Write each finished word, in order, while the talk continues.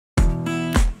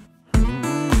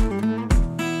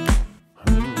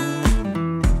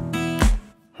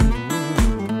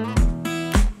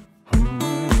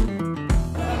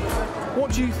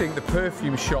think the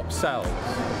perfume shop sells?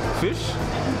 Fish?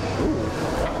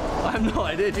 Ooh. I have no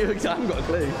idea, dude. I haven't got a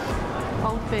clue.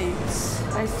 Old babes.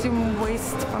 I assume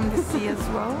waste from the sea as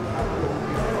well.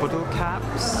 Bottle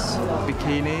caps,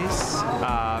 bikinis,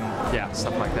 yeah,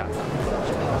 stuff like that.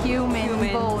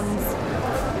 Human bones.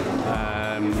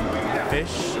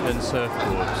 Fish and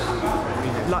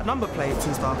surfboards. Like number plates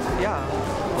and stuff, yeah.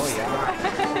 Oh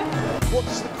yeah. What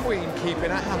does the Queen keep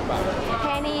in her handbag?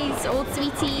 Pennies, old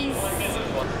sweeties.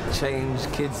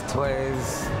 Change, kids'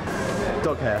 toys.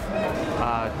 Dog hair.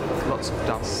 Lots of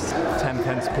dust.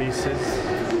 10p pieces.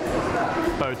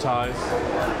 Bow ties.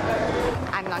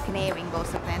 And like an earring or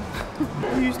something.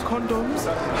 Used condoms.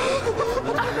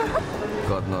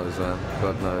 God knows, man.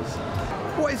 God knows.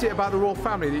 What is it about the royal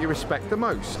family that you respect the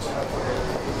most?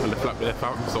 And the flap with their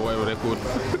fountains or whatever they're called.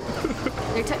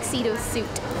 Their tuxedo suit.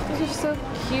 They're just so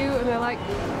cute and they're like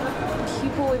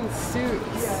people in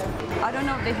suits. I don't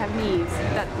know if they have knees.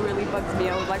 That really bugs me.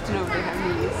 I would like to know if they have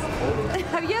knees.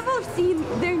 Have you ever seen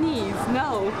their knees?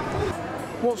 No.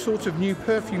 What sort of new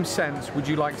perfume scents would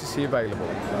you like to see available?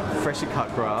 Freshly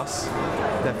cut grass,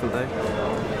 definitely.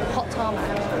 Hot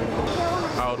tarmac.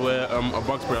 I would wear a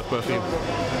bug spray as perfume.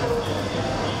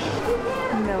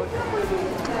 No.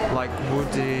 Like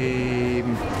woody,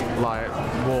 like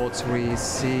watery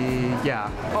sea, yeah.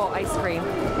 Oh, ice cream.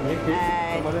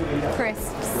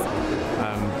 Crisps.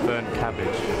 Burnt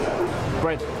cabbage.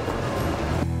 Bread.